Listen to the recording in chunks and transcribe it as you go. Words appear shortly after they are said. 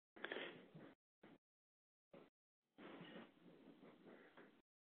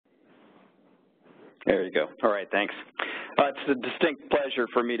There you go. All right, thanks. It's a distinct pleasure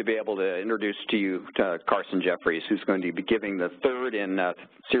for me to be able to introduce to you Carson Jeffres, who's going to be giving the third in a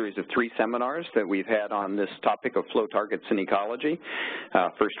series of 3 seminars that we've had on this topic of flow targets in ecology.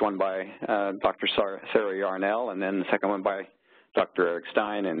 First one by Dr. Sarah Yarnell, and then the second one by Dr. Eric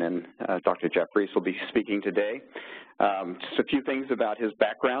Stein, and then Dr. Jeffres will be speaking today. Just a few things about his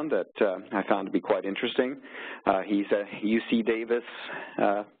background that I found to be quite interesting. He's a UC Davis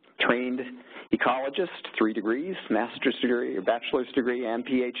trained ecologist, 3 degrees, master's degree, or bachelor's degree, and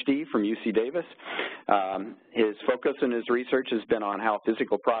Ph.D. from UC Davis. His focus in his research has been on how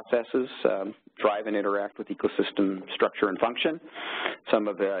physical processes drive and interact with ecosystem structure and function. Some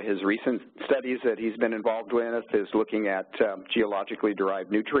of his recent studies that he's been involved with is looking at geologically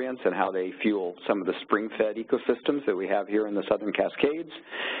derived nutrients and how they fuel some of the spring-fed ecosystems that we have here in the Southern Cascades.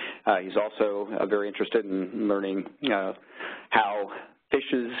 He's also very interested in learning how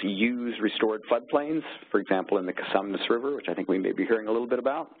fishes use restored floodplains, for example, in the Cosumnes River, which I think we may be hearing a little bit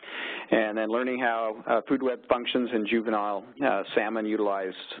about, and then learning how food web functions in juvenile salmon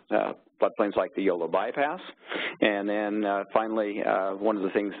utilize floodplains like the Yolo bypass. And then finally, one of the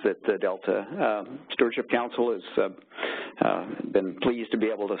things that the Delta Stewardship Council has been pleased to be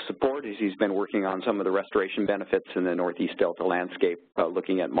able to support is he's been working on some of the restoration benefits in the Northeast Delta landscape,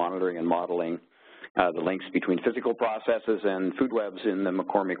 looking at monitoring and modeling the links between physical processes and food webs in the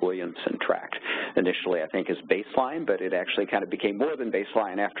McCormick-Williamson tract. Initially, I think, as baseline, but it actually kind of became more than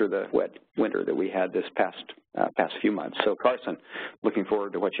baseline after the wet winter that we had this past few months. So, Carson, looking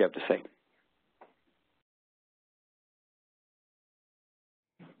forward to what you have to say.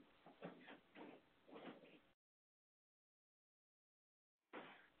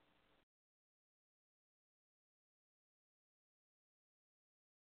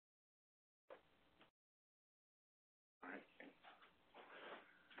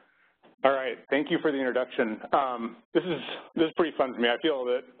 All right, thank you for the introduction. This is pretty fun for me. I feel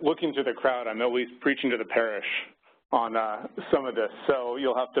that looking to the crowd, I'm at least preaching to the parish on some of this, so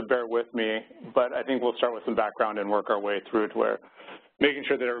you'll have to bear with me, but I think we'll start with some background and work our way through to where making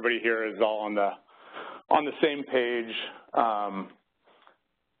sure that everybody here is all on the same page.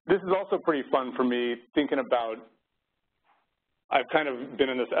 This is also pretty fun for me, thinking about, I've kind of been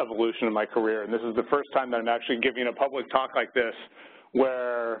in this evolution of my career, and this is the first time that I'm actually giving a public talk like this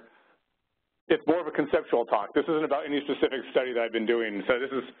where it's more of a conceptual talk. This isn't about any specific study that I've been doing. So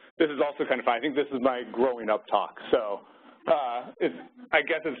this is also kind of fun. I think this is my growing up talk. So I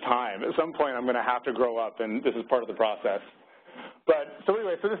guess it's time. At some point, I'm going to have to grow up, and this is part of the process. But so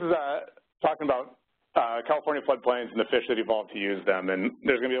anyway, so this is talking about California floodplains and the fish that evolved to use them. And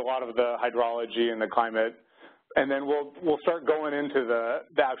there's going to be a lot of the hydrology and the climate. And then we'll start going into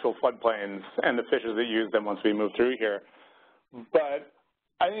the actual floodplains and the fishes that use them once we move through here. But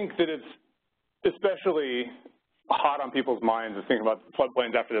I think that it's especially hot on people's minds is thinking about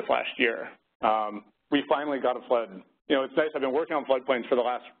floodplains after this last year. We finally got a flood. You know, it's nice. I've been working on floodplains for the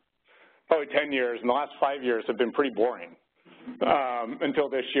last probably 10 years, and the last 5 years have been pretty boring until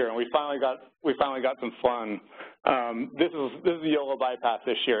this year. And we finally got some fun. This is the Yolo bypass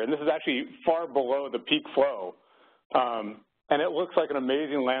this year, and this is actually far below the peak flow. And it looks like an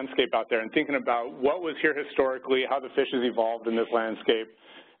amazing landscape out there. And thinking about what was here historically, how the fishes evolved in this landscape.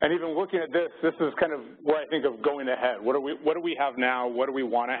 And even looking at this is kind of where I think of going ahead. What do we have now? What do we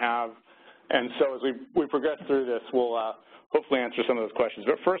want to have? And so as we progress through this, we'll hopefully answer some of those questions.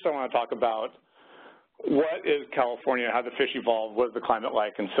 But first I want to talk about what is California, how the fish evolved, what is the climate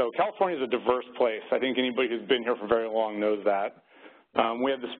like? And so California is a diverse place. I think anybody who's been here for very long knows that. We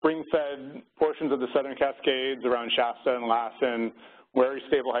have the spring-fed portions of the Southern Cascades around Shasta and Lassen, very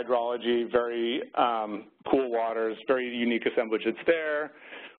stable hydrology, very cool waters, very unique assemblage that's there.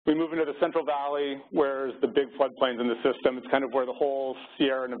 We move into the Central Valley, where's the big floodplains in the system. It's kind of where the whole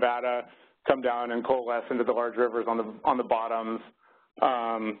Sierra Nevada come down and coalesce into the large rivers on the bottoms.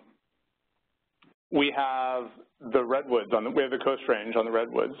 We have the redwoods we have the Coast Range on the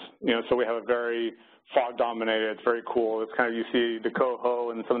redwoods. You know, so we have a very fog dominated. It's very cool. It's kind of, you see the coho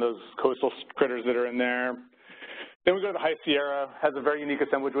and some of those coastal critters that are in there. Then we go to the High Sierra, has a very unique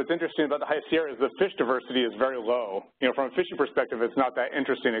assemblage. What's interesting about the High Sierra is the fish diversity is very low. You know, from a fishing perspective, it's not that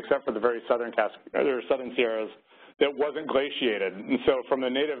interesting except for the very southern Sierras that wasn't glaciated. And so from a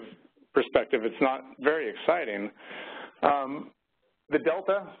native perspective, it's not very exciting. The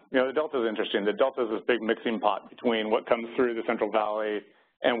Delta, you know, the Delta is interesting. The Delta is this big mixing pot between what comes through the Central Valley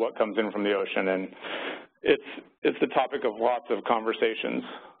and what comes in from the ocean. And it's the topic of lots of conversations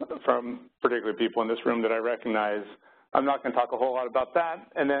from particularly people in this room that I recognize. I'm not going to talk a whole lot about that.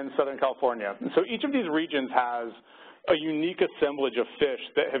 And then Southern California. And so each of these regions has a unique assemblage of fish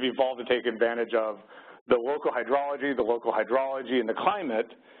that have evolved to take advantage of the local hydrology, and the climate.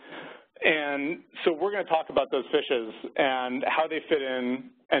 And so we're going to talk about those fishes and how they fit in,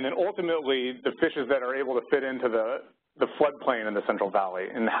 and then ultimately the fishes that are able to fit into the floodplain in the Central Valley,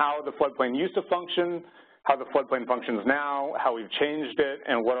 and how the floodplain used to function, how the floodplain functions now, how we've changed it,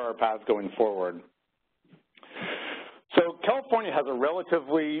 and what are our paths going forward. So California has a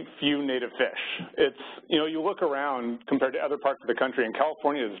relatively few native fish. It's, you look around compared to other parts of the country, and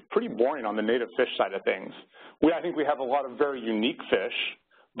California is pretty boring on the native fish side of things. I think we have a lot of very unique fish,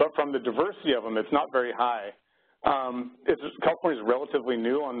 but from the diversity of them, it's not very high. California is relatively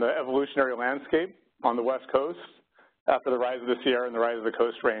new on the evolutionary landscape on the West Coast. After the rise of the Sierra and the rise of the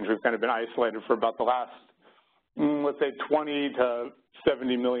Coast Range, we've kind of been isolated for about the last, let's say, 20 to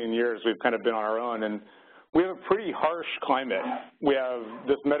 70 million years. We've kind of been on our own, and we have a pretty harsh climate. We have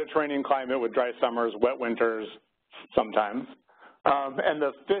this Mediterranean climate with dry summers, wet winters sometimes, and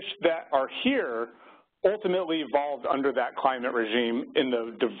the fish that are here ultimately evolved under that climate regime in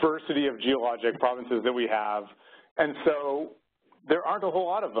the diversity of geologic provinces that we have. And so there aren't a whole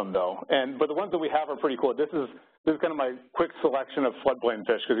lot of them, though. But the ones that we have are pretty cool. This is kind of my quick selection of floodplain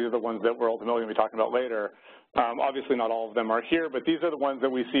fish, because these are the ones that we're ultimately going to be talking about later. Obviously, not all of them are here, but these are the ones that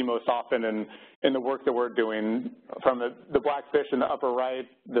we see most often in the work that we're doing, from the blackfish in the upper right,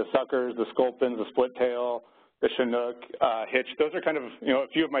 the suckers, the sculpins, the split tail, the Chinook, hitch. Those are kind of, a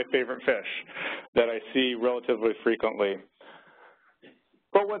few of my favorite fish that I see relatively frequently.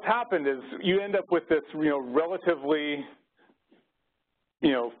 But what's happened is you end up with this, relatively,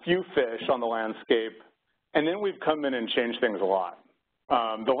 few fish on the landscape, and then we've come in and changed things a lot.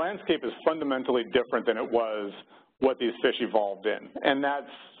 The landscape is fundamentally different than it was what these fish evolved in. And that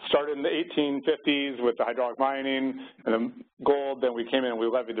started in the 1850s with the hydraulic mining and the gold. Then we came in and we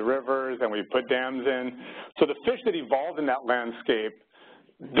leveed the rivers and we put dams in. So the fish that evolved in that landscape,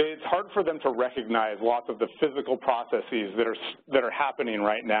 it's hard for them to recognize lots of the physical processes that are happening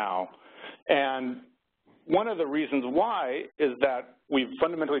right now. And one of the reasons why is that we've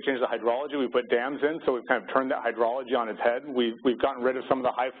fundamentally changed the hydrology. We put dams in, so we've kind of turned that hydrology on its head. We've gotten rid of some of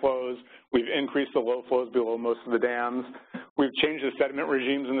the high flows. We've increased the low flows below most of the dams. We've changed the sediment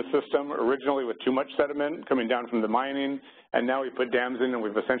regimes in the system, originally with too much sediment coming down from the mining, and now we put dams in and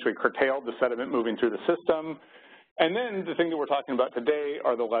we've essentially curtailed the sediment moving through the system. And then the thing that we're talking about today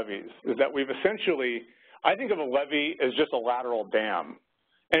are the levees, is that we've essentially, I think of a levee as just a lateral dam.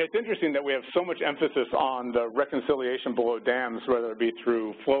 And it's interesting that we have so much emphasis on the reconciliation below dams, whether it be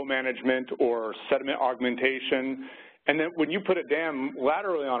through flow management or sediment augmentation. And then when you put a dam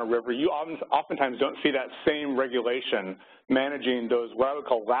laterally on a river, you oftentimes don't see that same regulation managing those, what I would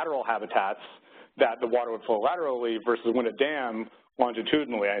call lateral habitats, that the water would flow laterally versus when a dam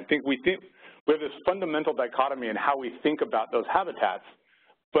longitudinally. I think we have this fundamental dichotomy in how we think about those habitats.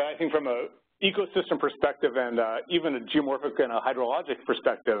 But I think from a ecosystem perspective and even a geomorphic and a hydrologic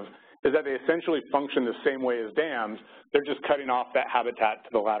perspective is that they essentially function the same way as dams. They're just cutting off that habitat to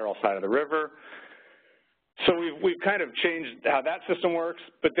the lateral side of the river. So we've kind of changed how that system works,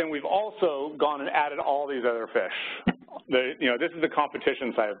 but then we've also gone and added all these other fish. This is the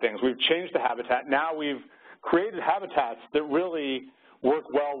competition side of things. We've changed the habitat. Now we've created habitats that really work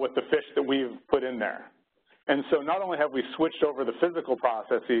well with the fish that we've put in there. And so not only have we switched over the physical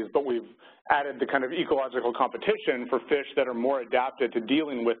processes, but we've added the kind of ecological competition for fish that are more adapted to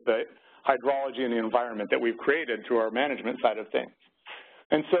dealing with the hydrology and the environment that we've created through our management side of things.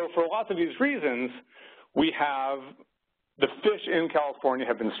 And so for lots of these reasons, we have the fish in California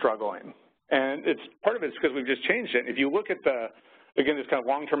have been struggling. And part of it's because we've just changed it. If you look at again, this kind of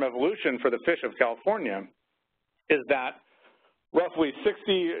long-term evolution for the fish of California is that roughly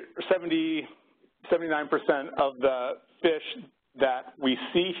 60, 70, 79% of the fish that we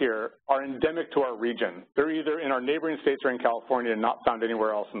see here are endemic to our region. They're either in our neighboring states or in California and not found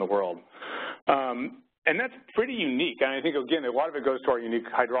anywhere else in the world. And that's pretty unique. And I think, again, a lot of it goes to our unique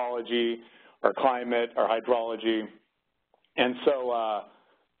hydrology, our climate, our hydrology. And so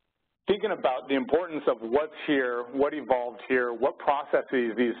thinking about the importance of what's here, what evolved here, what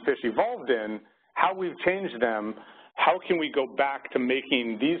processes these fish evolved in, how we've changed them, how can we go back to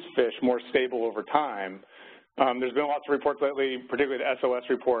making these fish more stable over time? There's been lots of reports lately, particularly the SOS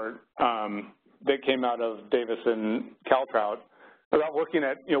report that came out of Davis and CalTrout, about looking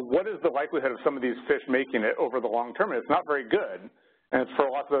at, what is the likelihood of some of these fish making it over the long term? And it's not very good. And it's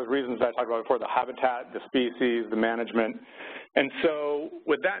for lots of those reasons that I talked about before, the habitat, the species, the management. And so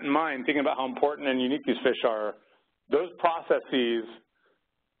with that in mind, thinking about how important and unique these fish are, those processes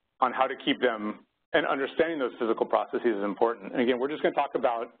on how to keep them and understanding those physical processes is important. And again, we're just going to talk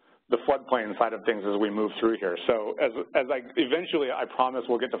about the floodplain side of things as we move through here. So eventually I promise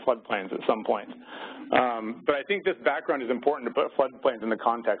we'll get to floodplains at some point. But I think this background is important to put floodplains in the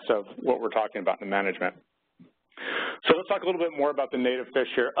context of what we're talking about in management. So let's talk a little bit more about the native fish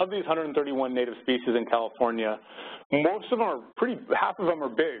here. Of these 131 native species in California, most of them are half of them are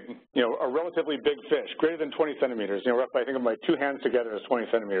big, a relatively big fish, greater than 20 centimeters. Roughly I think of my two hands together is 20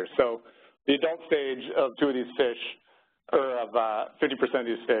 centimeters. So the adult stage of two of these fish, or of 50% of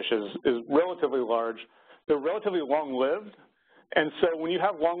these fish is relatively large. They're relatively long-lived, and so when you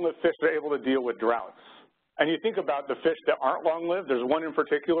have long-lived fish, they're able to deal with droughts. And you think about the fish that aren't long-lived, there's one in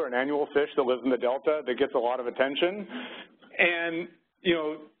particular, an annual fish that lives in the Delta that gets a lot of attention. And,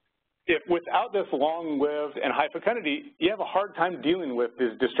 if without this long-lived and high fecundity, you have a hard time dealing with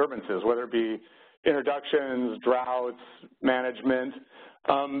these disturbances, whether it be introductions, droughts, management.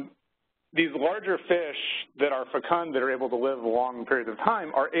 These larger fish that are fecund, that are able to live long periods of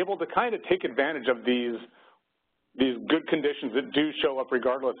time, are able to kind of take advantage of these good conditions that do show up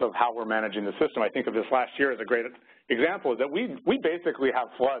regardless of how we're managing the system. I think of this last year as a great example, is that we basically have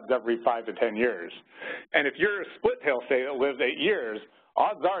floods every 5 to 10 years. And if you're a split tail, say, that lives 8 years,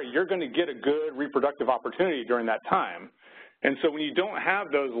 odds are you're going to get a good reproductive opportunity during that time. And so when you don't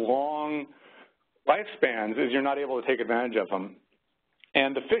have those long lifespans, you're not able to take advantage of them.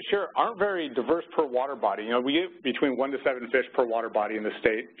 And the fish here aren't very diverse per water body. We get between 1 to 7 fish per water body in the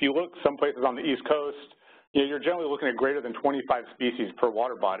state. If you look some places on the East Coast, you're generally looking at greater than 25 species per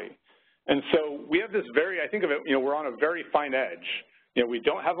water body. And so we have this I think of it, we're on a very fine edge. We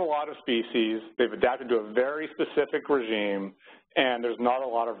don't have a lot of species. They've adapted to a very specific regime, and there's not a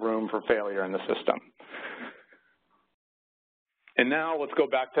lot of room for failure in the system. And now let's go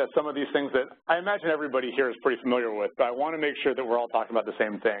back to some of these things that I imagine everybody here is pretty familiar with, but I want to make sure that we're all talking about the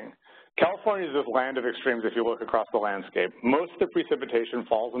same thing. California is this land of extremes if you look across the landscape. Most of the precipitation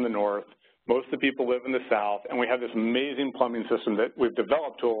falls in the north. Most of the people live in the south, and we have this amazing plumbing system that we've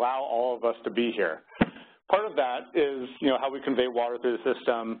developed to allow all of us to be here. Part of that is, how we convey water through the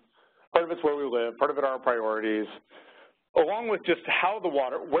system. Part of it's where we live. Part of it are our priorities. Along with just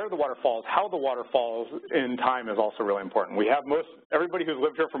where the water falls, how the water falls in time is also really important. We have everybody who's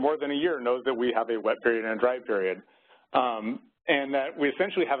lived here for more than a year knows that we have a wet period and a dry period. And that we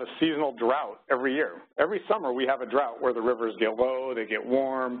essentially have a seasonal drought every year. Every summer we have a drought where the rivers get low, they get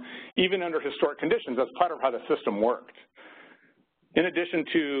warm. Even under historic conditions, that's part of how the system worked. In addition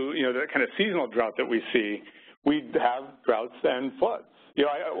to that kind of seasonal drought that we see, we have droughts and floods.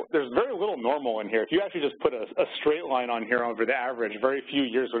 There's very little normal in here. If you actually just put a straight line on here over the average, very few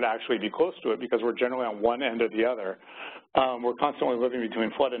years would actually be close to it because we're generally on one end or the other. We're constantly living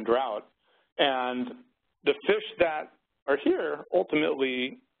between flood and drought. And the fish that are here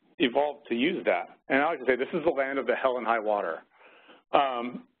ultimately evolved to use that. And I like to say this is the land of the hell and high water.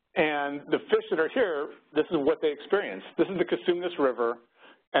 And the fish that are here, this is what they experience. This is the Cosumnes River,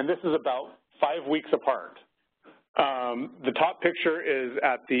 and this is about 5 weeks apart. The top picture is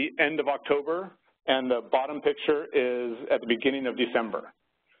at the end of October, and the bottom picture is at the beginning of December.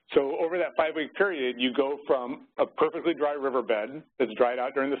 So over that 5-week period, you go from a perfectly dry riverbed that's dried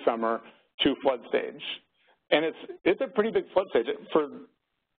out during the summer to flood stage. And it's a pretty big flood stage.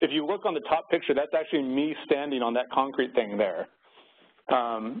 If you look on the top picture, that's actually me standing on that concrete thing there.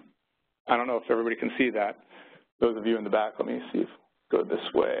 I don't know if everybody can see that. Those of you in the back, let me see. Go this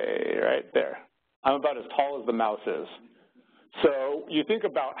way, right there. I'm about as tall as the mouse is. So you think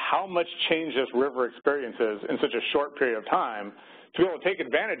about how much change this river experiences in such a short period of time. To be able to take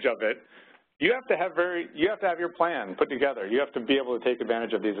advantage of it, you have to have your plan put together. You have to be able to take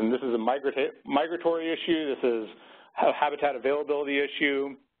advantage of these. And this is a migratory issue. This is a habitat availability issue.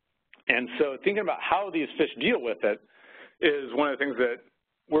 And so thinking about how these fish deal with it is one of the things that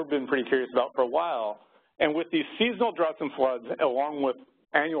we've been pretty curious about for a while. And with these seasonal droughts and floods, along with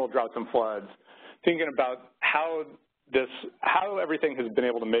annual droughts and floods, thinking about how everything has been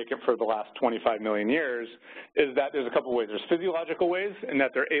able to make it for the last 25 million years is that there's a couple of ways. There's physiological ways in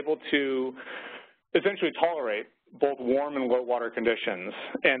that they're able to essentially tolerate both warm and low water conditions.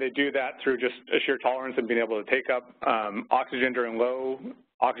 And they do that through just a sheer tolerance and being able to take up oxygen during low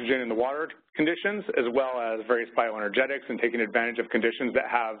oxygen in the water conditions, as well as various bioenergetics and taking advantage of conditions that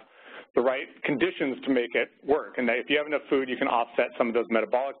have the right conditions to make it work. And that if you have enough food, you can offset some of those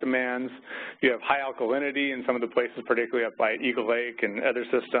metabolic demands. You have high alkalinity in some of the places, particularly up by Eagle Lake and other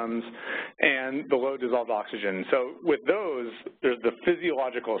systems, and the low dissolved oxygen. So with those, there's the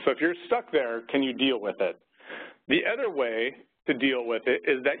physiological. So if you're stuck there, can you deal with it? The other way to deal with it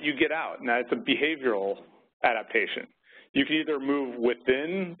is that you get out. Now, it's a behavioral adaptation. You can either move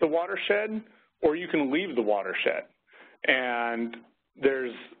within the watershed or you can leave the watershed. And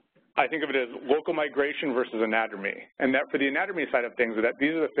there's I think of it as local migration versus anadromy. And that for the anadromy side of things, that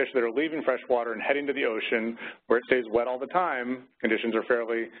these are the fish that are leaving freshwater and heading to the ocean where it stays wet all the time. Conditions are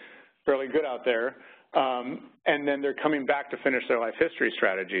fairly good out there. And then they're coming back to finish their life history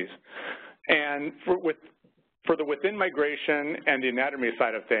strategies. And for the within migration and the anadromy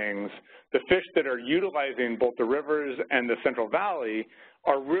side of things, the fish that are utilizing both the rivers and the Central Valley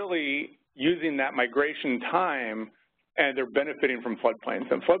are really using that migration time, and they're benefiting from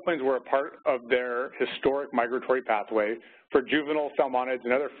floodplains. And floodplains were a part of their historic migratory pathway for juvenile salmonids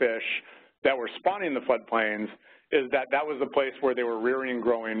and other fish that were spawning in the floodplains, is that was the place where they were rearing and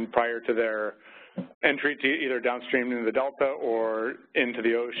growing prior to their entry to either downstream into the delta or into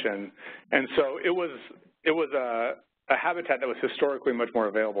the ocean. And so it was a habitat that was historically much more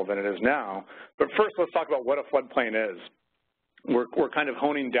available than it is now. But first, let's talk about what a floodplain is. We're kind of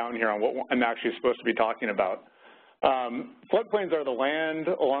honing down here on what I'm actually supposed to be talking about. Floodplains are the land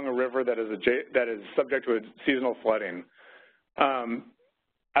along a river that is subject to a seasonal flooding.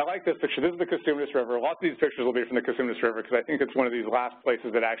 I like this picture. This is the Cosumnes River. Lots of these pictures will be from the Cosumnes River because I think it's one of these last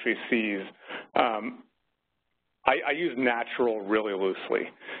places that actually sees. I use natural really loosely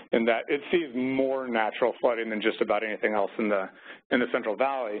in that it sees more natural flooding than just about anything else in the Central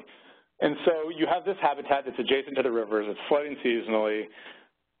Valley. And so you have this habitat that's adjacent to the rivers. It's flooding seasonally,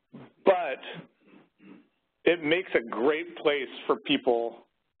 but it makes a great place for people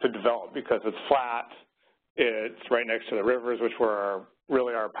to develop because it's flat. It's right next to the rivers, which were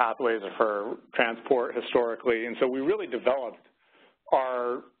really our pathways for transport historically. And so we really developed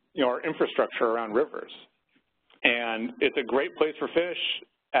our infrastructure around rivers. And it's a great place for fish.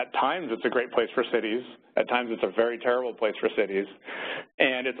 At times, it's a great place for cities. At times, it's a very terrible place for cities.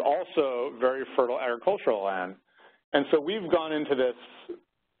 And it's also very fertile agricultural land. And so we've gone into this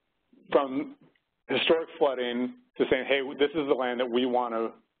from historic flooding to saying, hey, this is the land that we want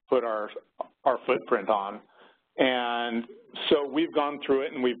to put our footprint on. And so we've gone through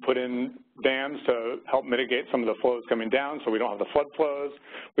it and we've put in dams to help mitigate some of the flows coming down so we don't have the flood flows.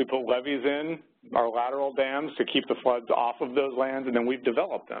 We put levees in, our lateral dams, to keep the floods off of those lands, and then we've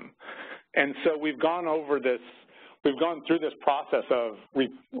developed them. And so we've gone through this process of,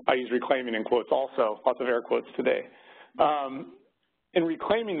 I use reclaiming in quotes also, lots of air quotes today, in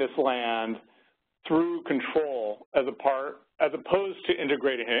reclaiming this land through control as opposed to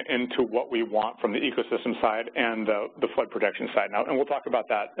integrating it into what we want from the ecosystem side and the flood protection side. Now, and we'll talk about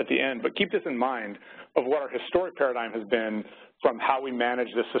that at the end, but keep this in mind of what our historic paradigm has been from how we manage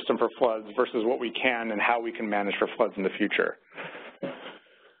this system for floods versus what we can and how we can manage for floods in the future.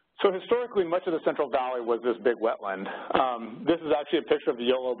 So historically, much of the Central Valley was this big wetland. This is actually a picture of the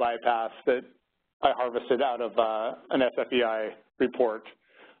Yolo bypass that I harvested out of an SFEI report.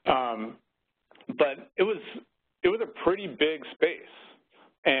 But it was a pretty big space.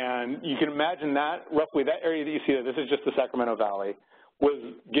 And you can imagine that, roughly that area that you see there, this is just the Sacramento Valley,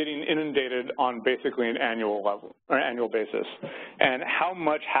 was getting inundated on basically an annual basis. And how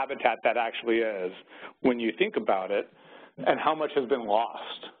much habitat that actually is when you think about it, and how much has been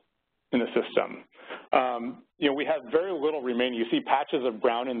lost in the system. We have very little remaining. You see patches of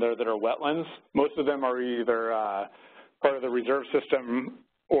brown in there that are wetlands. Most of them are either part of the reserve system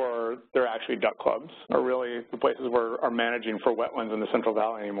or they're actually duck clubs, are really the places where are managing for wetlands in the Central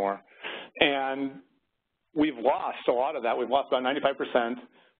Valley anymore. And we've lost a lot of that. We've lost about 95%.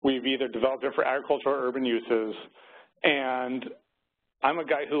 We've either developed it for agricultural or urban uses. And I'm a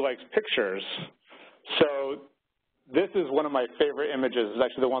guy who likes pictures. So this is one of my favorite images. It's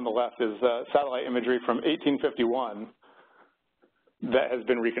actually the one on the left is satellite imagery from 1851 that has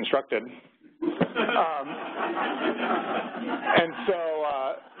been reconstructed. And so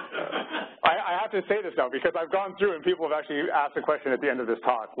I have to say this now because I've gone through and people have actually asked a question at the end of this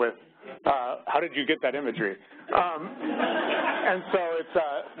talk with, how did you get that imagery? And so it's,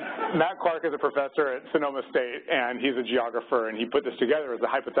 Matt Clark is a professor at Sonoma State, and he's a geographer, and he put this together as a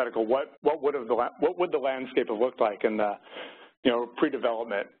hypothetical, what would the landscape have looked like in the,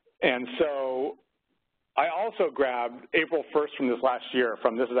 pre-development? And so I also grabbed April 1st from this last year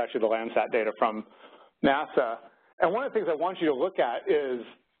this is actually the Landsat data from NASA. And one of the things I want you to look at is,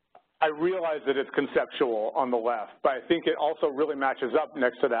 I realize that it's conceptual on the left, but I think it also really matches up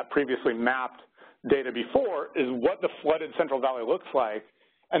next to that previously mapped data before is what the flooded Central Valley looks like.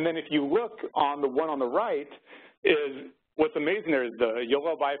 And then if you look on the one on the right is what's amazing there is the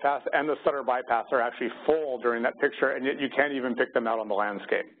Yolo bypass and the Sutter bypass are actually full during that picture, and yet you can't even pick them out on the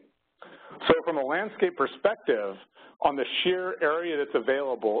landscape. So from a landscape perspective, on the sheer area that's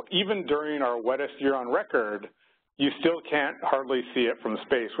available, even during our wettest year on record, you still can't hardly see it from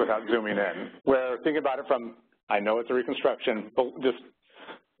space without zooming in. Where, think about it from, I know it's a reconstruction, but just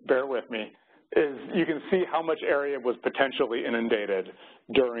bear with see how much area was potentially inundated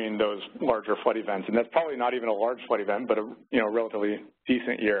during those larger flood events. And that's probably not even a large flood event, but a relatively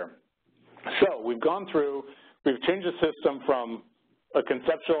decent year. So we've gone through, we've changed the system from a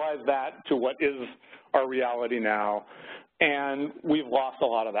conceptualize that to what is our reality now, and we've lost a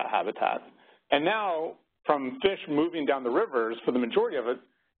lot of that habitat. And now, from fish moving down the rivers, for the majority of it,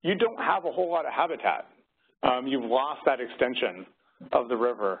 you don't have a whole lot of habitat. You've lost that extension of the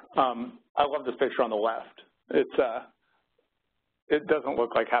river. I love this picture on the left. It doesn't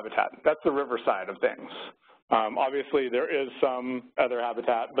look like habitat. That's the river side of things. Obviously, there is some other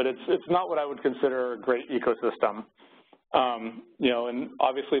habitat, but it's not what I would consider a great ecosystem. And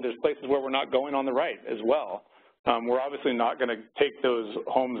obviously, there's places where we're not going on the right as well. We're obviously not going to take those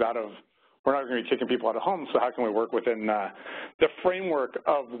homes out of, we're not going to be kicking people out of homes, so how can we work within the framework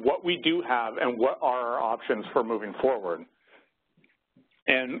of what we do have and what are our options for moving forward?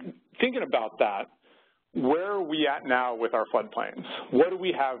 And thinking about that, where are we at now with our floodplains? What do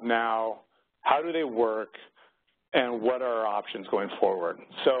we have now? How do they work? And what are our options going forward?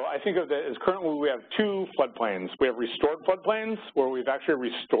 So I think of it as currently we have two floodplains. We have restored floodplains where we've actually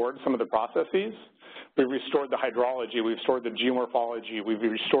restored some of the processes. We've restored the hydrology, we've restored the geomorphology, we've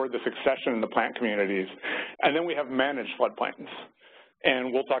restored the succession in the plant communities. And then we have managed floodplains.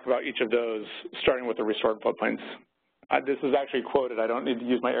 And we'll talk about each of those, starting with the restored floodplains. This is actually quoted. I don't need to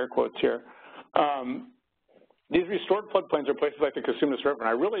use my air quotes here. These restored floodplains are places like the Cosumnes River. And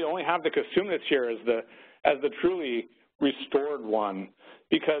I really only have the Cosumnes here as the truly restored one,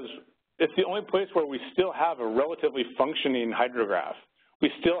 because it's the only place where we still have a relatively functioning hydrograph. We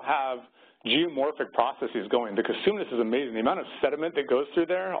still have geomorphic processes going. The Cosumnes is amazing. The amount of sediment that goes through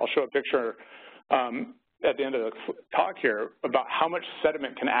there, I'll show a picture at the end of the talk here about how much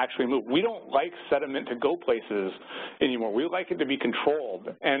sediment can actually move. We don't like sediment to go places anymore. We like it to be controlled.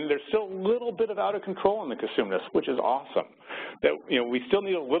 And there's still a little bit of out of control in the Cosumnes, which is awesome. That, we still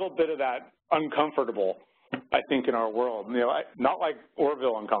need a little bit of that uncomfortable, I think, in our world. Not like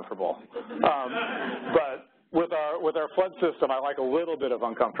Orville uncomfortable, but with our flood system, I like a little bit of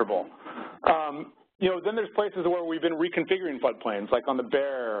uncomfortable. Then there's places where we've been reconfiguring floodplains, like on the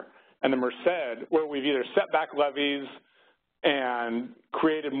Bear and the Merced, where we've either set back levees and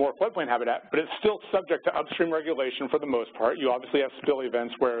created more floodplain habitat, but it's still subject to upstream regulation for the most part. You obviously have spill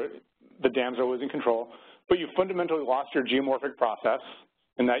events where the dams are losing control, but you fundamentally lost your geomorphic process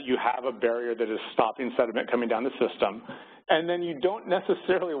in that you have a barrier that is stopping sediment coming down the system. And then you don't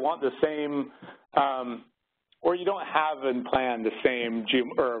necessarily want the same, or you don't have in plan the same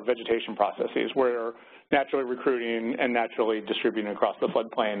vegetation processes where naturally recruiting and naturally distributing across the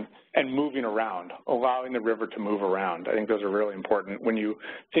floodplain and moving around, allowing the river to move around. I think those are really important. When you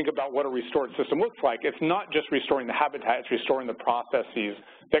think about what a restored system looks like, it's not just restoring the habitat, it's restoring the processes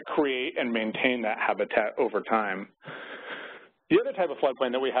that create and maintain that habitat over time. The other type of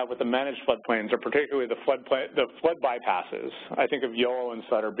floodplain that we have with the managed floodplains are particularly the flood bypasses. I think of Yolo and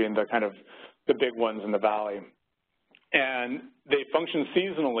Sutter being the kind of the big ones in the valley. And they function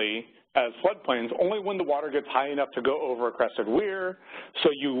seasonally as floodplains only when the water gets high enough to go over a crested weir, so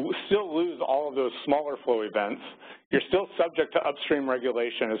you still lose all of those smaller flow events. You're still subject to upstream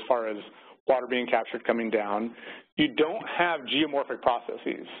regulation as far as water being captured coming down. You don't have geomorphic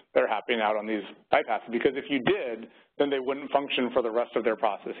processes that are happening out on these bypasses, because if you did, then they wouldn't function for the rest of their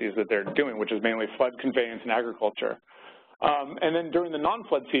processes that they're doing, which is mainly flood conveyance and agriculture. And then during the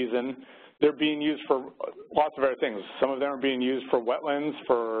non-flood season, they're being used for lots of other things. Some of them are being used for wetlands,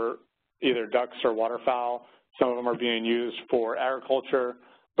 for either ducks or waterfowl. Some of them are being used for agriculture,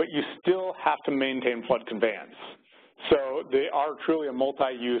 but you still have to maintain flood conveyance. So they are truly a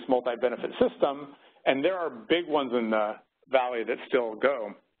multi-use, multi-benefit system, and there are big ones in the valley that still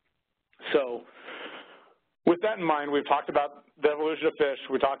go. So with that in mind, we've talked about the evolution of fish.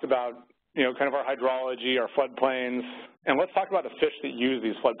 We talked about kind of our hydrology, our floodplains, and let's talk about the fish that use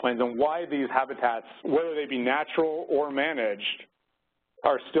these floodplains and why these habitats, whether they be natural or managed,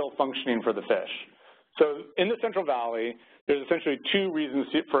 are still functioning for the fish. So in the Central Valley, there's essentially two reasons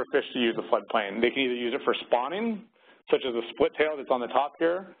for a fish to use a floodplain. They can either use it for spawning, such as the split tail that's on the top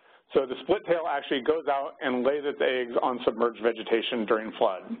here. So the split tail actually goes out and lays its eggs on submerged vegetation during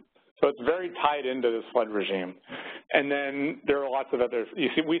flood. So it's very tied into this flood regime. And then there are lots of other,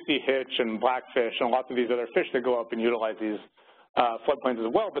 we see hitch and blackfish and lots of these other fish that go up and utilize these floodplains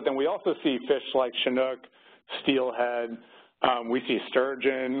as well. But then we also see fish like Chinook, steelhead, we see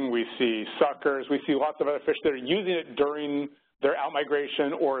sturgeon, we see suckers, we see lots of other fish that are using it during their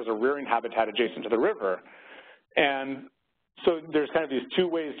outmigration or as a rearing habitat adjacent to the river. And so there's kind of these two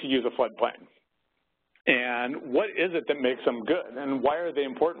ways to use a floodplain. And what is it that makes them good, and why are they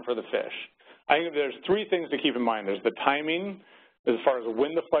important for the fish? I think there's three things to keep in mind. There's the timing, as far as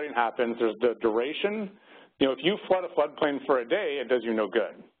when the flooding happens. There's the duration. You know, if you flood a floodplain for a day, it does you no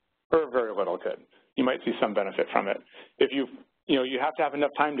good, or very little good. You might see some benefit from it. If you have to have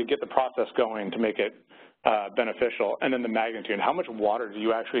enough time to get the process going to make it beneficial, and then the magnitude. How much water do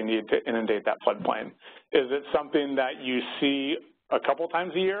you actually need to inundate that floodplain? Is it something that you see a couple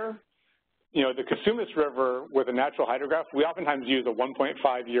times a year? You know, the Cosumnes River with a natural hydrograph, we oftentimes use a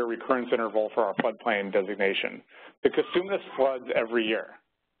 1.5-year recurrence interval for our floodplain designation. The Cosumnes floods every year.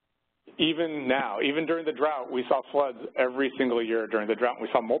 Even now, even during the drought, we saw floods every single year during the drought. We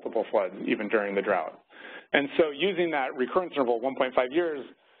saw multiple floods even during the drought. And so using that recurrence interval, 1.5 years,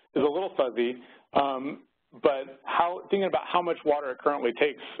 is a little fuzzy, but thinking about how much water it currently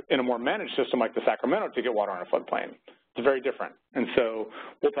takes in a more managed system like the Sacramento to get water on a floodplain, it's very different. And so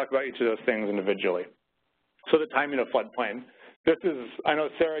we'll talk about each of those things individually. So the timing of floodplain. This is, I know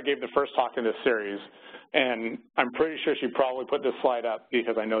Sarah gave the first talk in this series, and I'm pretty sure she probably put this slide up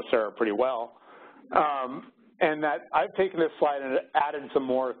because I know Sarah pretty well. And that I've taken this slide and added some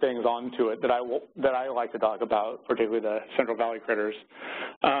more things onto it that I like to talk about, particularly the Central Valley critters.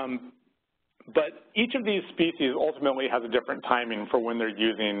 But each of these species ultimately has a different timing for when they're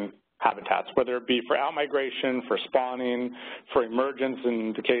using habitats, whether it be for outmigration, for spawning, for emergence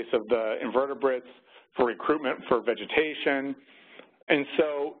in the case of the invertebrates, for recruitment for vegetation. And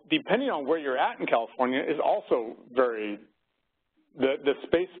so depending on where you're at in California is also the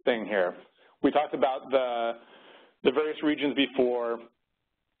space thing here. We talked about the various regions before,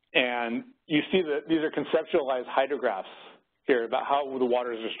 and you see that these are conceptualized hydrographs here about how the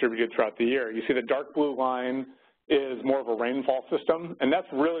water is distributed throughout the year. You see the dark blue line is more of a rainfall system, and that's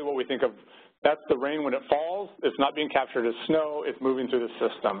really what we think of. That's the rain when it falls. It's not being captured as snow. It's moving through the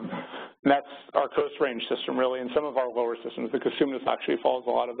system. And that's our Coast Range system, really, and some of our lower systems. The Cosumnes actually follows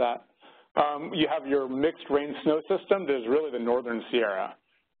a lot of that. You have your mixed rain-snow system. There's really the Northern Sierra.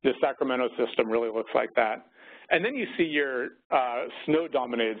 The Sacramento system really looks like that. And then you see your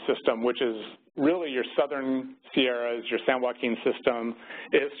snow-dominated system, which is really your Southern Sierras, your San Joaquin system.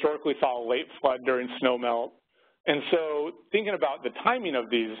 It historically saw a late flood during snowmelt. And so thinking about the timing of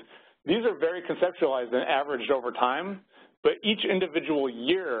these are very conceptualized and averaged over time, but each individual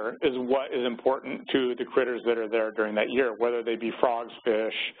year is what is important to the critters that are there during that year, whether they be frogs,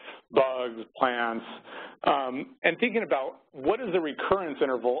 fish, bugs, plants, and thinking about what is the recurrence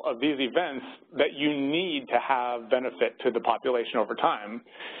interval of these events that you need to have benefit to the population over time.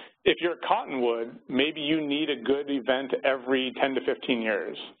 If you're Cottonwood, maybe you need a good event every 10 to 15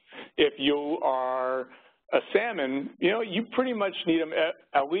 years. If you are a salmon, you pretty much need them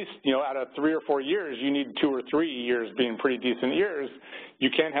at least, out of 3 or 4 years, you need 2 or 3 years being pretty decent years. You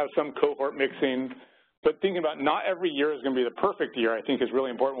can have some cohort mixing, but thinking about not every year is going to be the perfect year, I think is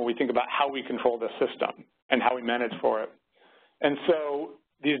really important when we think about how we control the system and how we manage for it. And so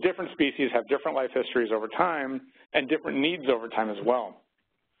these different species have different life histories over time and different needs over time as well.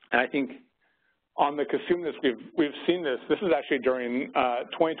 And I think on the Cosumnes, we've seen this. This is actually during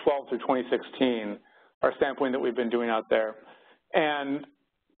 2012 through 2016, our sampling that we've been doing out there. And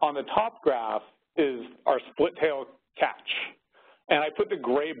on the top graph is our split tail catch. And I put the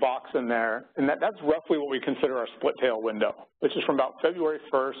gray box in there, and that's roughly what we consider our split tail window, which is from about February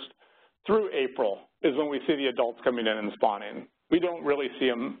 1st through April is when we see the adults coming in and spawning. We don't really see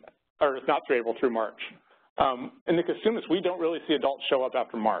them, or it's not through April, through March. In the Cosumnes, we don't really see adults show up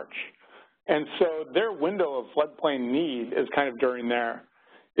after March. And so their window of floodplain need is kind of during there.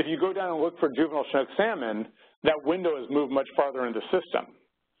 If you go down and look for juvenile Chinook salmon, that window has moved much farther into the system.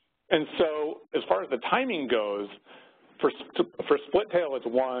 And so as far as the timing goes, for split tail it's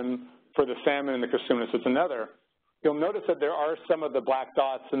one, for the salmon and the Cosumnes it's another. You'll notice that there are some of the black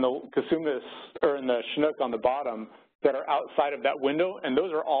dots in the Cosumnes or in the Chinook on the bottom that are outside of that window, and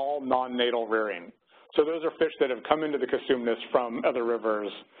those are all non-natal rearing. So those are fish that have come into the Cosumnes from other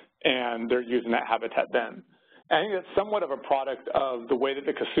rivers, and they're using that habitat then. I think it's somewhat of a product of the way that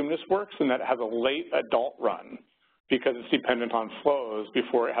the Cosumnes works, and that it has a late adult run because it's dependent on flows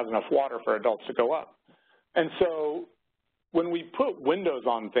before it has enough water for adults to go up. And so when we put windows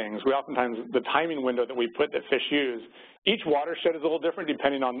on things, we oftentimes, the timing window that we put that fish use, each watershed is a little different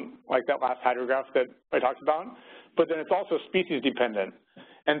depending on, like that last hydrograph that I talked about, but then it's also species dependent.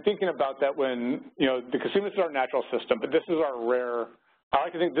 And thinking about that when, the Cosumnes is our natural system, but this is our rare, I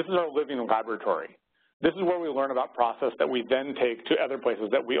like to think this is our living laboratory. This is where we learn about process that we then take to other places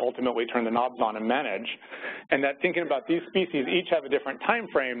that we ultimately turn the knobs on and manage. And that thinking about these species each have a different time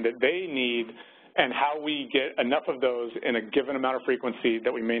frame that they need and how we get enough of those in a given amount of frequency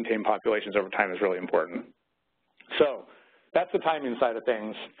that we maintain populations over time is really important. So that's the timing side of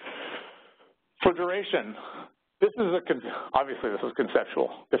things. For duration, obviously this is conceptual.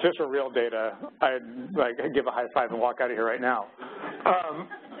 If this were real data, I'd give a high five and walk out of here right now.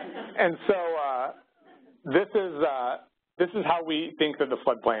 And so this is how we think that the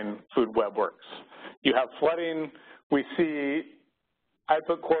floodplain food web works. You have flooding. We see, I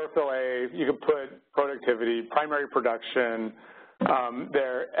put chlorophyll A, you can put productivity, primary production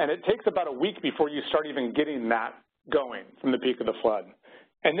there, and it takes about a week before you start even getting that going from the peak of the flood.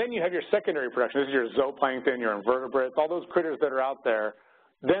 And then you have your secondary production. This is your zooplankton, your invertebrates, all those critters that are out there,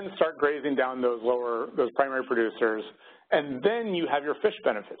 then start grazing down those primary producers, and then you have your fish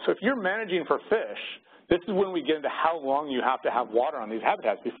benefits. So if you're managing for fish, this is when we get into how long you have to have water on these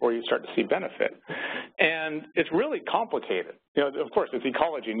habitats before you start to see benefit. And it's really complicated. Of course, it's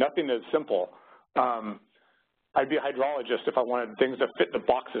ecology. Nothing is simple. I'd be a hydrologist if I wanted things to fit the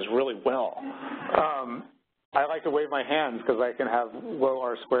boxes really well. I like to wave my hands because I can have low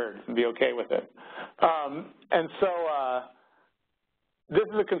R squared and be okay with it. And so this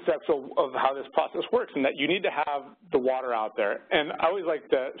is a conceptual of how this process works, and that you need to have the water out there. And I always like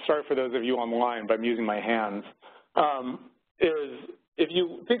to, sorry for those of you online, but I'm using my hands, is if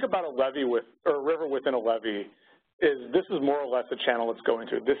you think about a levee or a river within a levee, this is more or less the channel it's going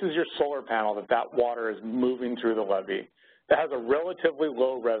through. This is your solar panel that water is moving through the levee. It has a relatively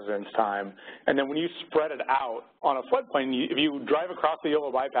low residence time, and then when you spread it out on a floodplain, if you drive across the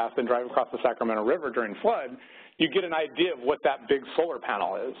Yolo Bypass and drive across the Sacramento River during flood, you get an idea of what that big solar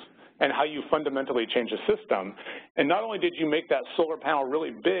panel is and how you fundamentally change the system. And not only did you make that solar panel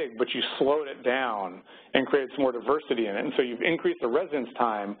really big, but you slowed it down and created some more diversity in it. And so you've increased the residence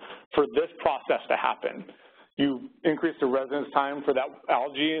time for this process to happen. You increased the residence time for that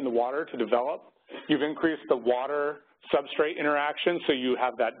algae in the water to develop. You've increased the water substrate interaction, so you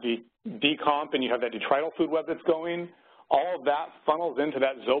have that decomp and you have that detrital food web that's going. All of that funnels into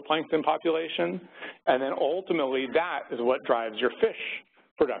that zooplankton population, and then ultimately that is what drives your fish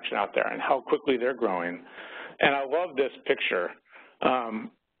production out there and how quickly they're growing. And I love this picture,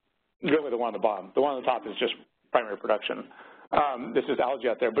 really the one on the bottom. The one on the top is just primary production. This is algae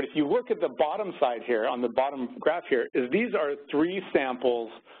out there. But if you look at the bottom side here, on the bottom graph here, these are 3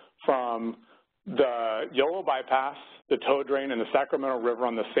 samples from the Yolo Bypass, the tow drain, and the Sacramento River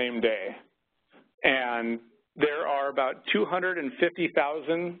on the same day. And there are about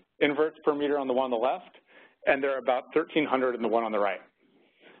 250,000 inverts per meter on the one on the left, and there are about 1,300 in the one on the right.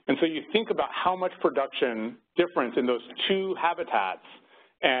 And so you think about how much production difference in those 2 habitats,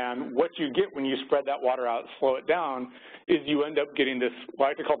 and what you get when you spread that water out, slow it down, is you end up getting this, what I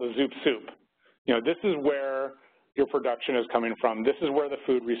like to call the zoop soup. This is where your production is coming from. This is where the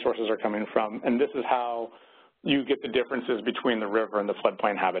food resources are coming from, and this is how you get the differences between the river and the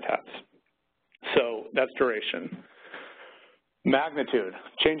floodplain habitats. So that's duration. Magnitude,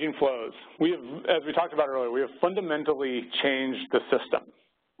 changing flows. We have, as we talked about earlier, we have fundamentally changed the system.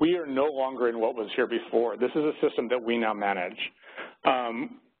 We are no longer in what was here before. This is a system that we now manage.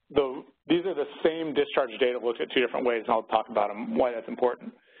 These are the same discharge data looked at 2 different ways, and I'll talk about them, why that's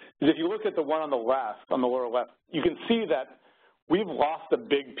important. If you look at the one on the left, on the lower left, you can see that we've lost the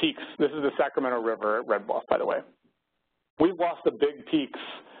big peaks. This is the Sacramento River at Red Bluff, by the way. We've lost the big peaks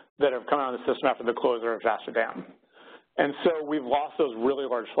that have come out of the system after the closure of Shasta Dam. And so we've lost those really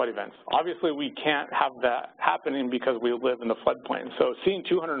large flood events. Obviously, we can't have that happening because we live in the floodplain. So seeing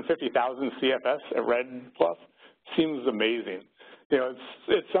 250,000 CFS at Red Bluff seems amazing.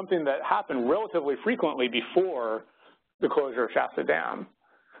 It's something that happened relatively frequently before the closure of Shasta Dam.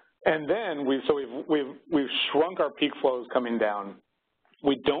 And then we've shrunk our peak flows coming down.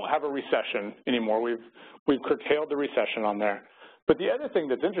 We don't have a recession anymore. We've curtailed the recession on there. But the other thing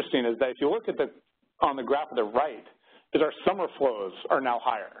that's interesting is that if you look at on the graph to the right, is our summer flows are now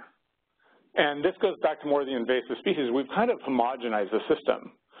higher. And this goes back to more of the invasive species. We've kind of homogenized the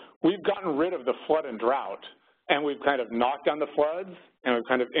system. We've gotten rid of the flood and drought, and we've kind of knocked down the floods, and we've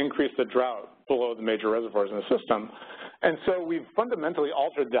kind of increased the drought below the major reservoirs in the system. And so we've fundamentally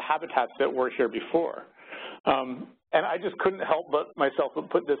altered the habitats that were here before. And I just couldn't help but myself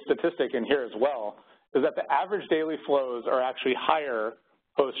put this statistic in here as well, is that the average daily flows are actually higher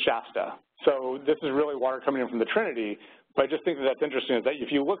post-Shasta. So this is really water coming in from the Trinity, but I just think that that's interesting, is that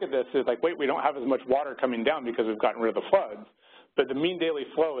if you look at this, it's like, wait, we don't have as much water coming down because we've gotten rid of the floods, but the mean daily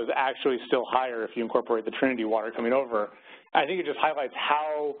flow is actually still higher if you incorporate the Trinity water coming over. I think it just highlights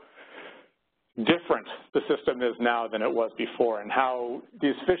how different the system is now than it was before, and how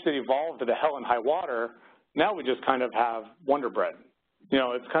these fish that evolved to the hell and high water, now we just kind of have Wonder Bread.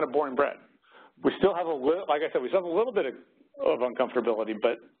 It's kind of boring bread. We still have like I said, we still have a little bit of of uncomfortability,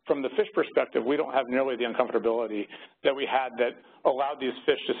 but from the fish perspective, we don't have nearly the uncomfortability that we had that allowed these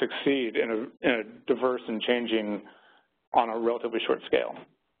fish to succeed in a diverse and changing on a relatively short scale.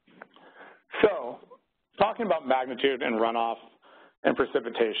 So, talking about magnitude and runoff and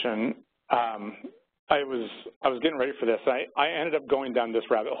precipitation, I was getting ready for this. I ended up going down this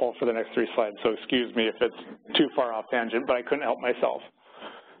rabbit hole for the next 3 slides, so excuse me if it's too far off tangent, but I couldn't help myself.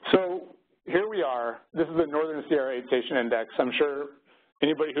 So here we are. This is the Northern Sierra Aidtation Index. I'm sure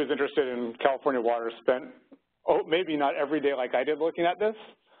anybody who's interested in California water spent, maybe not every day like I did looking at this,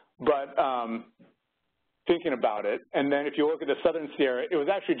 but thinking about it. And then if you look at the Southern Sierra, it was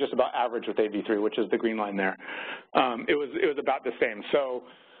actually just about average with AB3, which is the green line there. It was about the same. So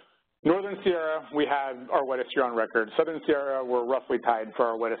Northern Sierra, we had our wettest year on record. Southern Sierra, we're roughly tied for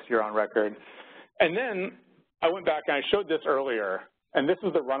our wettest year on record. And then I went back and I showed this earlier, and this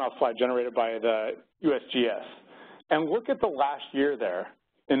is the runoff slide generated by the USGS. And look at the last year there,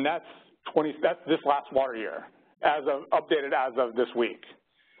 and that's this last water year, updated as of this week.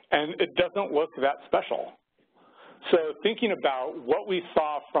 And it doesn't look that special. So thinking about what we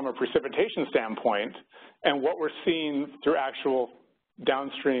saw from a precipitation standpoint and what we're seeing through actual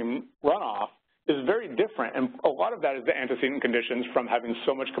downstream runoff is very different, and a lot of that is the antecedent conditions from having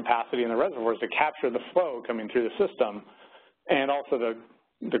so much capacity in the reservoirs to capture the flow coming through the system, and also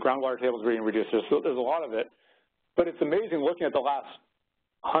the groundwater tables being reduced. So there's a lot of it, but it's amazing looking at the last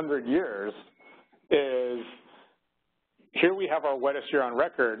 100 years is here we have our wettest year on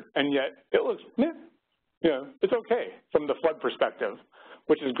record, and yet it looks, it's okay from the flood perspective,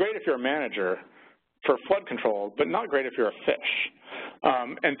 which is great if you're a manager for flood control, but not great if you're a fish.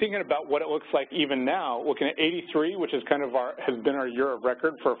 And thinking about what it looks like even now, looking at 83, which is kind of has been our year of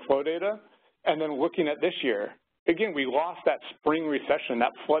record for flow data, and then looking at this year, again, we lost that spring recession,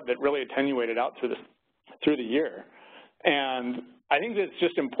 that flood that really attenuated out through the year. And I think that it's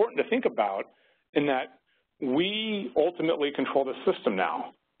just important to think about in that we ultimately control the system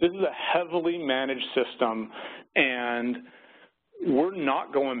now. This is a heavily managed system, and we're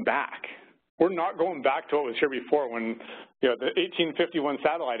not going back. We're not going back to what was here before when, the 1851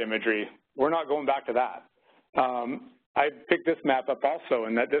 satellite imagery, we're not going back to that. I picked this map up also,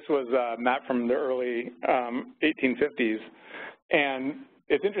 and that this was a map from the early 1850s. And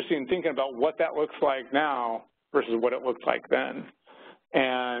it's interesting thinking about what that looks like now versus what it looked like then.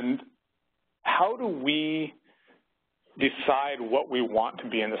 And how do we decide what we want to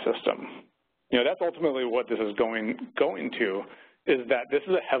be in the system? That's ultimately what this is going to, is that this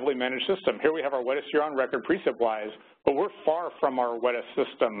is a heavily managed system. Here we have our wettest year on record precip-wise, but we're far from our wettest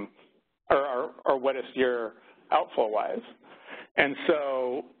system, or our wettest year outflow-wise. And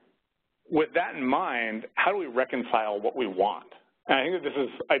so with that in mind, how do we reconcile what we want? And I think that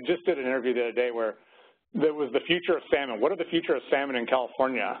I just did an interview the other day where there was the future of salmon. What are the future of salmon in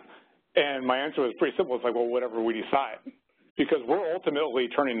California? And my answer was pretty simple. It's like, well, whatever we decide. Because we're ultimately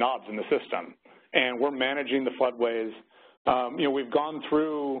turning knobs in the system, and we're managing the floodways. We've gone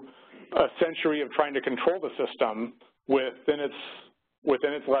through a century of trying to control the system within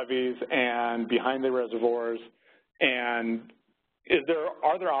its levees and behind the reservoirs. And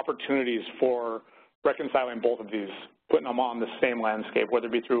are there opportunities for reconciling both of these, putting them on the same landscape, whether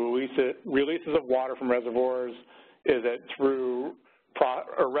it be through releases of water from reservoirs? Is it through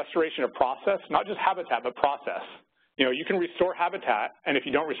restoration of process, not just habitat, but process? You can restore habitat, and if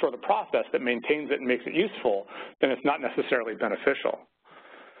you don't restore the process that maintains it and makes it useful, then it's not necessarily beneficial.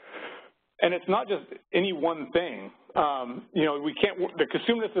 And it's not just any one thing. The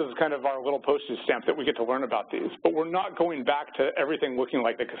consumeness is kind of our little postage stamp that we get to learn about these, but we're not going back to everything looking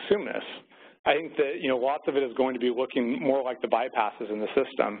like the consumeness. I think that, lots of it is going to be looking more like the bypasses in the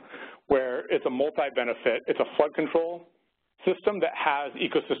system, where it's a multi-benefit, it's a flood control system that has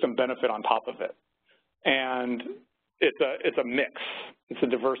ecosystem benefit on top of it. And it's a mix. It's a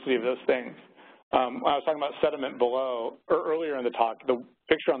diversity of those things. I was talking about sediment below, or earlier in the talk, the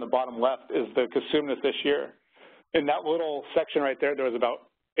picture on the bottom left is the consumeness this year. In that little section right there, there was about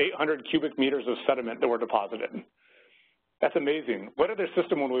 800 cubic meters of sediment that were deposited. That's amazing. What other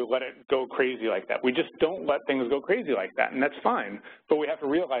system would we let it go crazy like that? We just don't let things go crazy like that, and that's fine. But we have to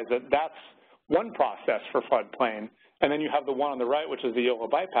realize that that's one process for floodplain, and then you have the one on the right, which is the Yolo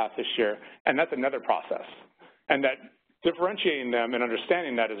bypass this year, and that's another process. And that differentiating them and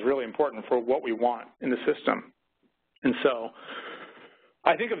understanding that is really important for what we want in the system. And so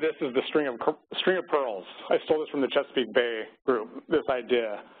I think of this as the string of pearls. I stole this from the Chesapeake Bay group, this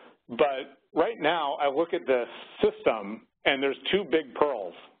idea. But right now, I look at this system, and there's two big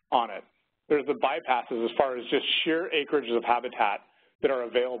pearls on it. There's the bypasses as far as just sheer acreages of habitat that are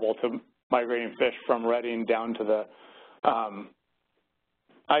available to migrating fish from Redding down to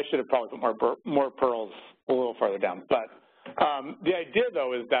I should have probably put more pearls a little farther down. But the idea,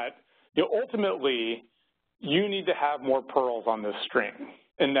 though, is that ultimately you need to have more pearls on this string,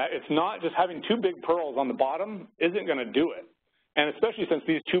 and that it's not just having two big pearls on the bottom isn't going to do it. And especially since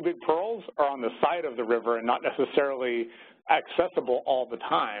these two big pearls are on the side of the river and not necessarily accessible all the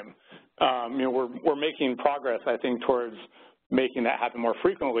time, we're making progress, I think, towards making that happen more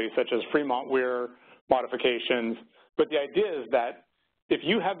frequently, such as Fremont weir modifications. But the idea is that if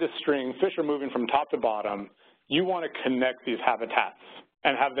you have this string, fish are moving from top to bottom, you want to connect these habitats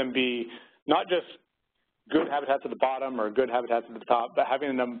and have them be not just good habitats at the bottom or good habitats at the top, but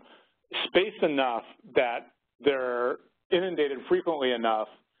having them spaced enough that they're inundated frequently enough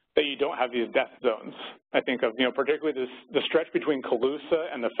that you don't have these death zones. I think of, particularly the stretch between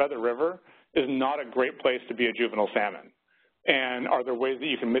Colusa and the Feather River is not a great place to be a juvenile salmon. And are there ways that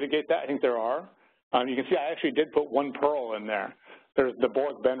you can mitigate that? I think there are. You can see I actually did put one pearl in there. There's the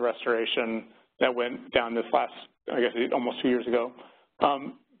Bullock Bend restoration that went down this last, I guess, almost 2 years ago.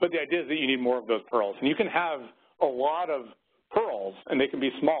 But the idea is that you need more of those pearls. And you can have a lot of pearls, and they can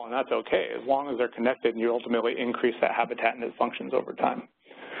be small, and that's okay, as long as they're connected and you ultimately increase that habitat and its functions over time.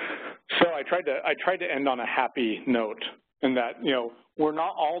 So I tried to end on a happy note in that, we're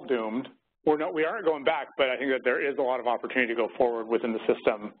not all doomed. We aren't going back, but I think that there is a lot of opportunity to go forward within the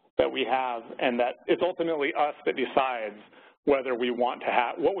system that we have, and that it's ultimately us that decides whether we want to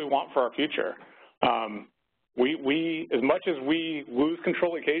have what we want for our future. We as much as we lose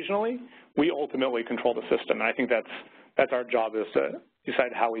control occasionally, we ultimately control the system, and I think that's our job, is to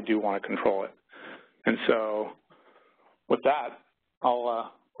decide how we do want to control it. And so with that,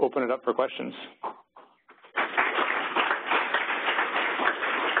 I'll open it up for questions.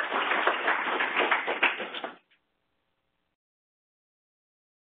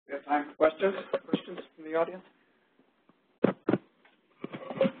 We have time for questions? Questions from the audience?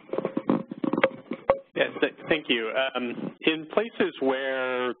 Yeah, thank you. In places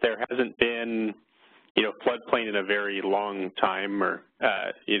where there hasn't been, floodplain in a very long time, or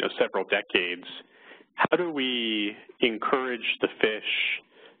several decades, how do we encourage the fish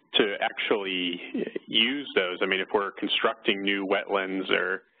to actually use those? I mean, if we're constructing new wetlands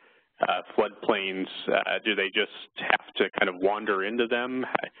or floodplains, do they just have to kind of wander into them?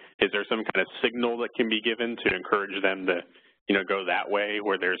 Is there some kind of signal that can be given to encourage them to, go that way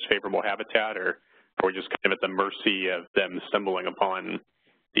where there's favorable habitat, or are we just kind of at the mercy of them stumbling upon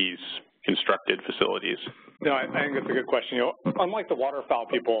these constructed facilities? No, I think that's a good question. Unlike the waterfowl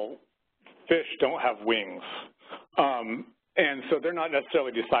people, fish don't have wings. And so they're not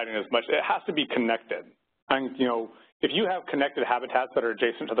necessarily deciding as much. It has to be connected. And, if you have connected habitats that are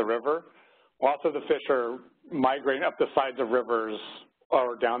adjacent to the river, lots of the fish are migrating up the sides of rivers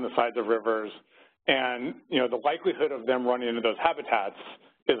or down the sides of rivers. And, the likelihood of them running into those habitats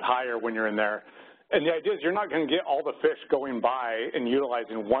is higher when you're in there. And the idea is you're not going to get all the fish going by and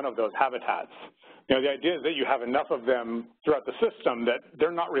utilizing one of those habitats. The idea is that you have enough of them throughout the system that they're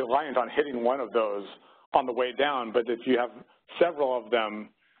not reliant on hitting one of those on the way down, but if you have several of them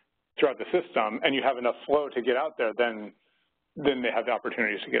throughout the system and you have enough flow to get out there, then they have the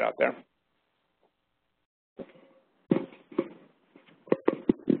opportunities to get out there.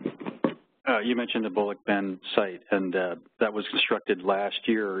 You mentioned the Bullock Bend site, and that was constructed last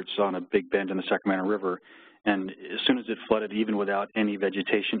year. It's on a big bend in the Sacramento River, and as soon as it flooded, even without any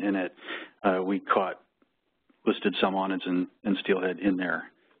vegetation in it, we caught listed salmonids and steelhead in there.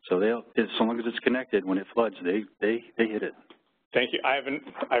 So as long as it's connected, when it floods, they hit it. Thank you. I haven't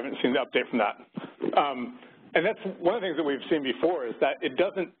seen the update from that. And that's one of the things that we've seen before, is that it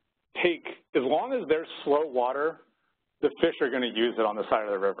doesn't take, as long as there's slow water, the fish are going to use it on the side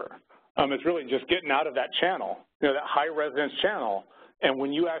of the river. It's really just getting out of that channel, that high residence channel. And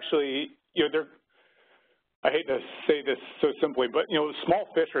when you actually, I hate to say this so simply, but small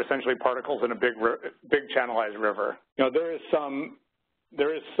fish are essentially particles in a big channelized river. There is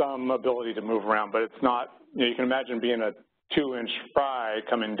some ability to move around, but it's not. You can imagine being a 2-inch fry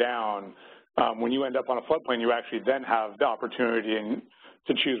coming down. When you end up on a floodplain, you actually then have the opportunity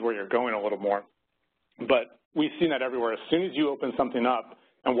to choose where you're going a little more. But we've seen that everywhere. As soon as you open something up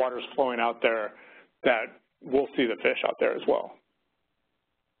and water's flowing out there, that we'll see the fish out there as well.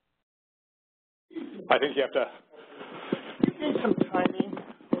 I think you have to. You need some timing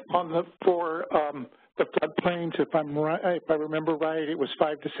on for the floodplains. If I remember right, it was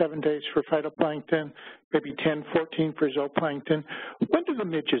 5 to 7 days for phytoplankton, maybe 10, 14 for zooplankton. When do the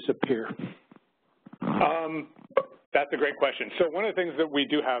midges appear? That's a great question. So one of the things that we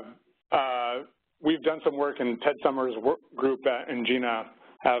do have, we've done some work in Ted Summers' work group and Gina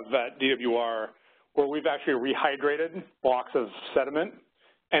have at DWR, where we've actually rehydrated blocks of sediment,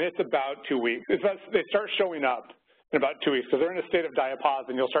 and it's about 2 weeks. They start showing up in about 2 weeks, because they're in a state of diapause,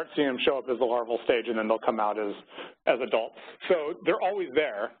 and you'll start seeing them show up as the larval stage, and then they'll come out as adults. So they're always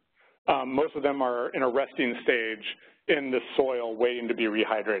there. Most of them are in a resting stage in the soil waiting to be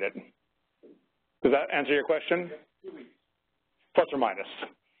rehydrated. Does that answer your question? 2 weeks. Plus or minus.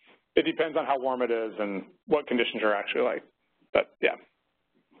 It depends on how warm it is and what conditions are actually like. But yeah.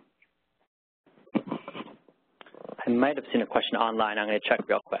 I might have seen a question online. I'm going to check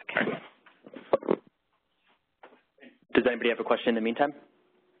real quick. Does anybody have a question in the meantime?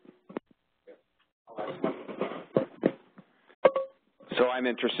 So I'm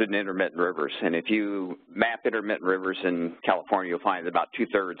interested in intermittent rivers, and if you map intermittent rivers in California, you'll find that about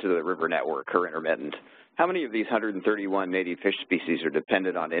 2/3 of the river network are intermittent. How many of these 131 native fish species are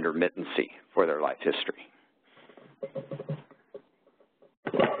dependent on intermittency for their life history?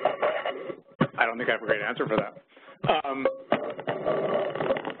 I don't think I have a great answer for that.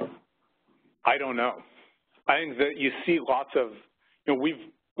 I don't know. I think that you see lots of,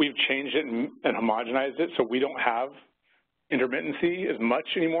 we've changed it and homogenized it, so we don't have intermittency as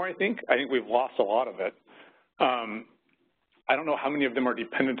much anymore, I think. I think we've lost a lot of it. I don't know how many of them are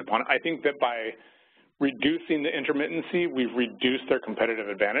dependent upon it. I think that by reducing the intermittency, we've reduced their competitive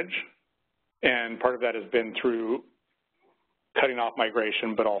advantage. And part of that has been through cutting off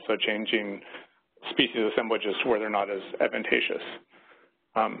migration, but also changing species assemblages to where they're not as advantageous.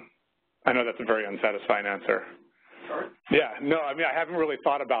 I know that's a very unsatisfying answer. Sorry? Yeah, no, I mean, I haven't really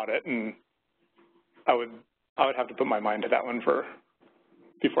thought about it, and I would have to put my mind to that one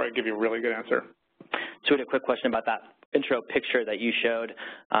before I give you a really good answer. So we had a quick question about that intro picture that you showed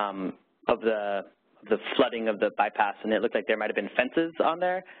of the flooding of the bypass, and it looked like there might have been fences on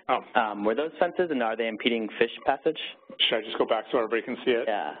there. Oh. Were those fences, and are they impeding fish passage? Should I just go back so everybody can see it?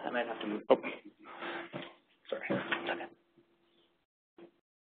 Yeah, I might have to move. Oh. Sorry. Okay.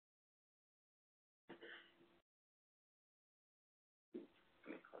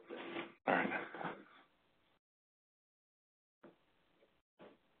 All right.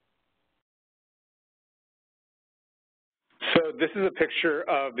 So this is a picture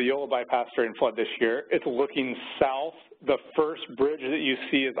of the Yola bypass during flood this year. It's looking south. The first bridge that you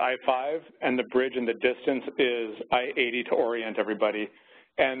see is I-5, and the bridge in the distance is I-80 to orient everybody.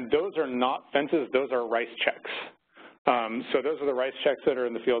 And those are not fences, those are rice checks. So those are the rice checks that are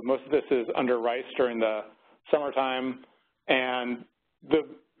in the field. Most of this is under rice during the summertime. And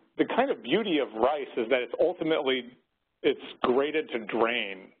the kind of beauty of rice is that it's graded to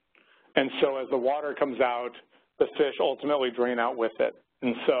drain. And so as the water comes out, the fish ultimately drain out with it.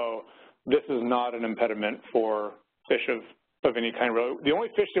 And so this is not an impediment for fish of any kind. The only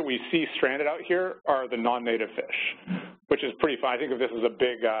fish that we see stranded out here are the non-native fish, which is pretty fun. I think of this as a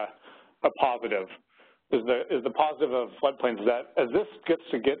big a positive. Is the positive of floodplains is that as this gets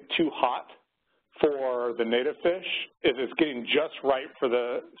to get too hot for the native fish, it's getting just right for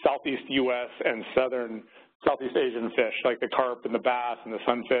the Southeast U.S. and Southeast Asian fish, like the carp and the bass and the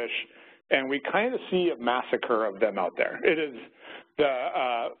sunfish. And we kind of see a massacre of them out there. It is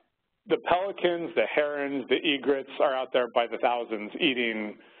the pelicans, the herons, the egrets are out there by the thousands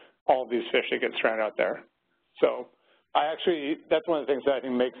eating all of these fish that get stranded out there. So that's one of the things that I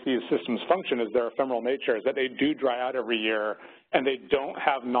think makes these systems function is their ephemeral nature, is that they do dry out every year, and they don't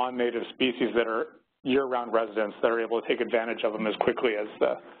have non-native species that are year-round residents that are able to take advantage of them as quickly as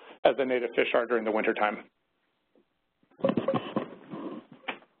the native fish are during the wintertime.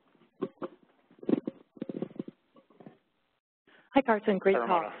 Hi, Carson. Great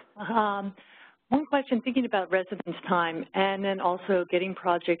talk. One question, thinking about residence time and then also getting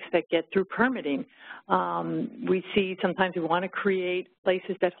projects that get through permitting. We see sometimes we want to create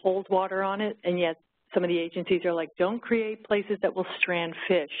places that hold water on it, and yet some of the agencies are like, don't create places that will strand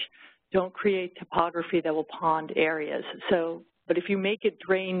fish. Don't create topography that will pond areas. So, but if you make it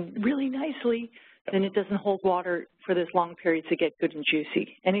drain really nicely, then it doesn't hold water for this long period to get good and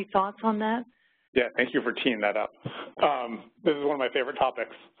juicy. Any thoughts on that? Yeah, thank you for teeing that up. This is one of my favorite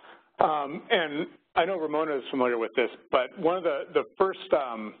topics. And I know Ramona is familiar with this, but one of the first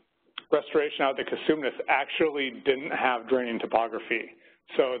restoration out at the Cosumnes actually didn't have draining topography.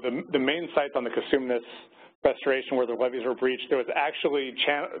 So the main sites on the Cosumnes restoration where the levees were breached, there was actually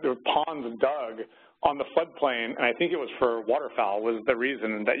there were ponds dug on the floodplain, and I think it was for waterfowl was the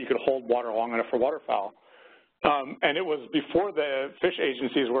reason that you could hold water long enough for waterfowl. And it was before the fish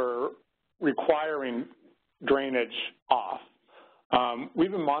agencies were requiring drainage off.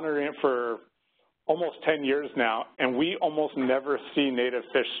 We've been monitoring it for almost 10 years now, and we almost never see native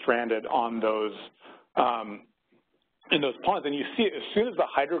fish stranded on those in those ponds, and you see it as soon as the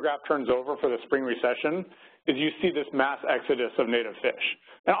hydrograph turns over for the spring recession, is you see this mass exodus of native fish.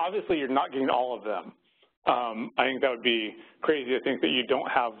 Now, obviously, you're not getting all of them. I think that would be crazy to think that you don't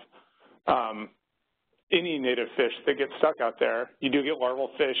have any native fish that get stuck out there. You do get larval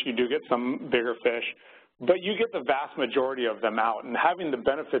fish, you do get some bigger fish, but you get the vast majority of them out, and having the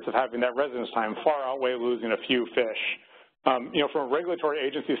benefits of having that residence time far outweigh losing a few fish. You know, from a regulatory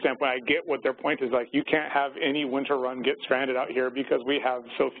agency standpoint, I get what their point is, like, you can't have any winter run get stranded out here because we have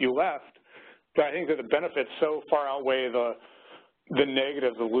so few left. But I think that the benefits so far outweigh the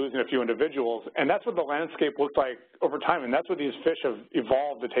negatives of losing a few individuals, and that's what the landscape looked like over time, and that's what these fish have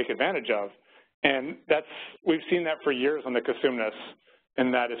evolved to take advantage of. And we've seen that for years on the Cosumnes,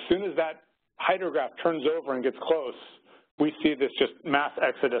 and that as soon as that hydrograph turns over and gets close, we see this just mass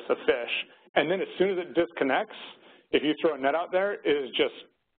exodus of fish. And then as soon as it disconnects, if you throw a net out there, it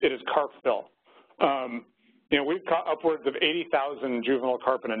is carp fill. You know, we've caught upwards of 80,000 juvenile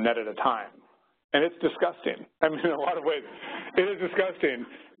carp in a net at a time. And it's disgusting. I mean, in a lot of ways, it is disgusting.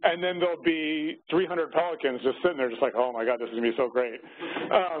 And then there'll be 300 pelicans just sitting there just like, oh my God, this is gonna be so great.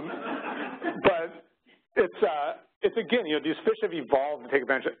 But it's again, you know, these fish have evolved to take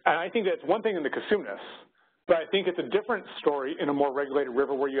advantage of, and I think that's one thing in the Cosumnes, but I think it's a different story in a more regulated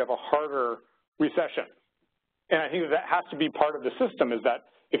river where you have a harder recession. And I think that has to be part of the system, is that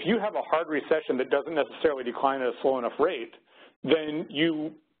if you have a hard recession that doesn't necessarily decline at a slow enough rate, then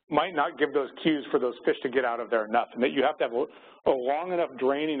you might not give those cues for those fish to get out of there enough, and that you have to have a long enough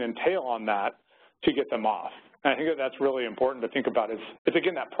draining and tail on that to get them off. And I think that that's really important to think about. It's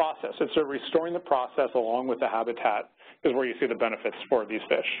again, that process. It's restoring the process along with the habitat is where you see the benefits for these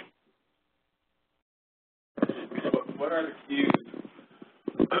fish. What are the cues?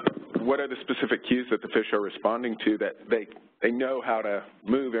 What are the specific cues that the fish are responding to that they know how to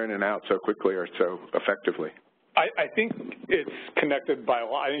move in and out so quickly or so effectively? I think it's connected by a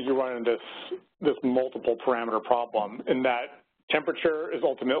lot. I think you run into this multiple parameter problem in that temperature is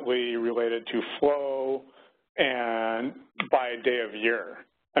ultimately related to flow and by day of year.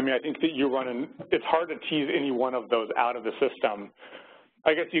 I mean, I think that it's hard to tease any one of those out of the system.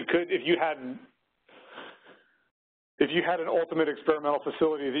 I guess you could, if you had an ultimate experimental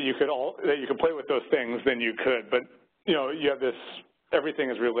facility that you could play with those things, then you could. But you know, you have this. Everything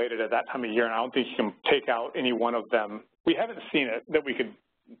is related at that time of year, and I don't think you can take out any one of them. We haven't seen it that we could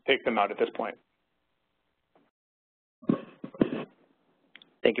take them out at this point.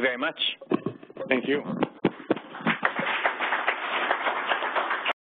 Thank you very much. Thank you.